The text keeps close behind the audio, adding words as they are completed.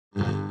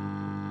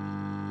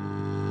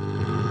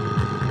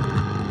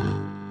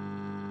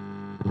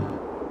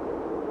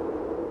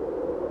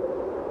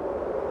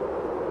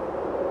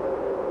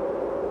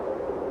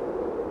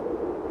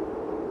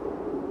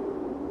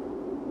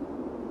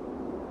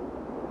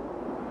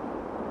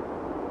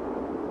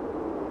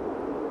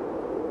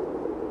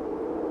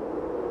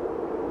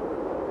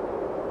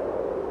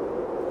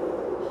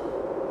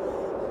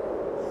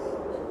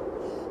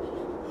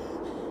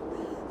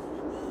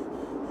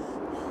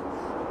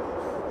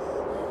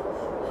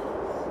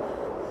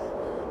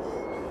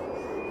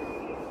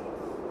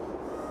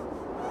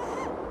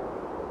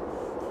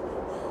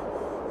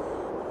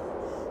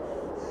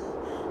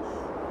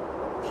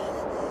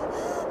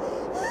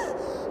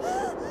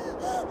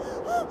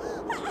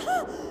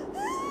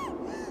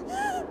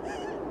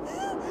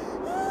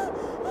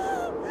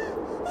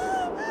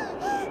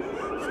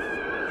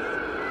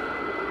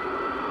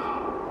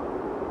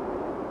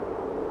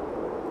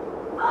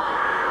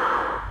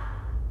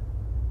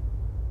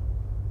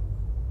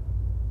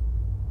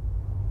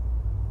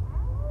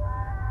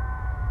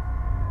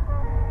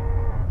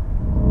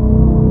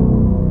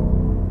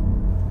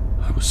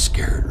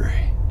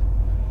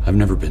I've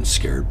never been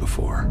scared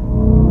before.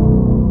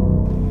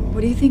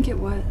 What do you think it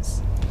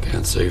was?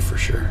 Can't say for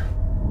sure.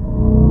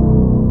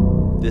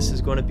 This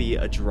is going to be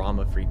a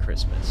drama-free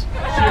Christmas.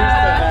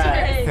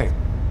 Hey,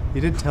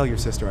 you did tell your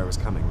sister I was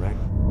coming, right?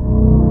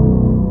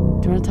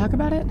 Do you want to talk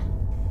about it?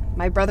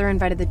 My brother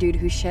invited the dude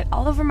who shit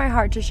all over my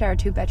heart to share a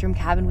 2-bedroom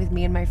cabin with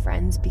me and my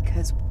friends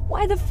because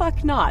why the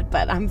fuck not?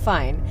 But I'm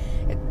fine.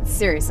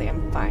 Seriously,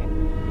 I'm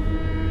fine.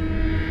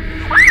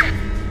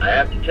 I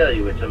have to tell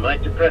you, it's a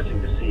mite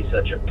depressing to see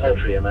such a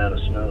paltry amount of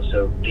snow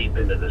so deep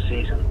into the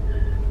season.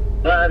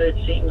 But it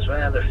seems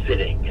rather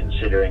fitting,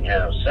 considering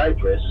how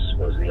Cyprus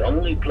was the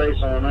only place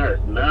on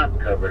Earth not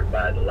covered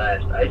by the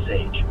last ice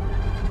age.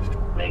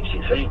 Makes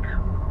you think,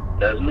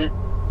 doesn't it?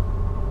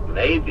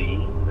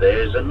 Maybe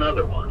there's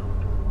another one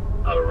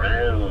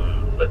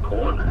around the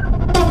corner.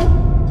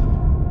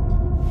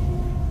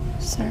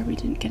 Sorry we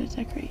didn't get to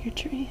decorate your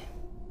tree.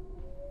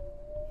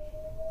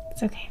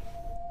 It's okay.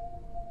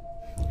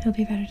 It'll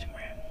be better tomorrow.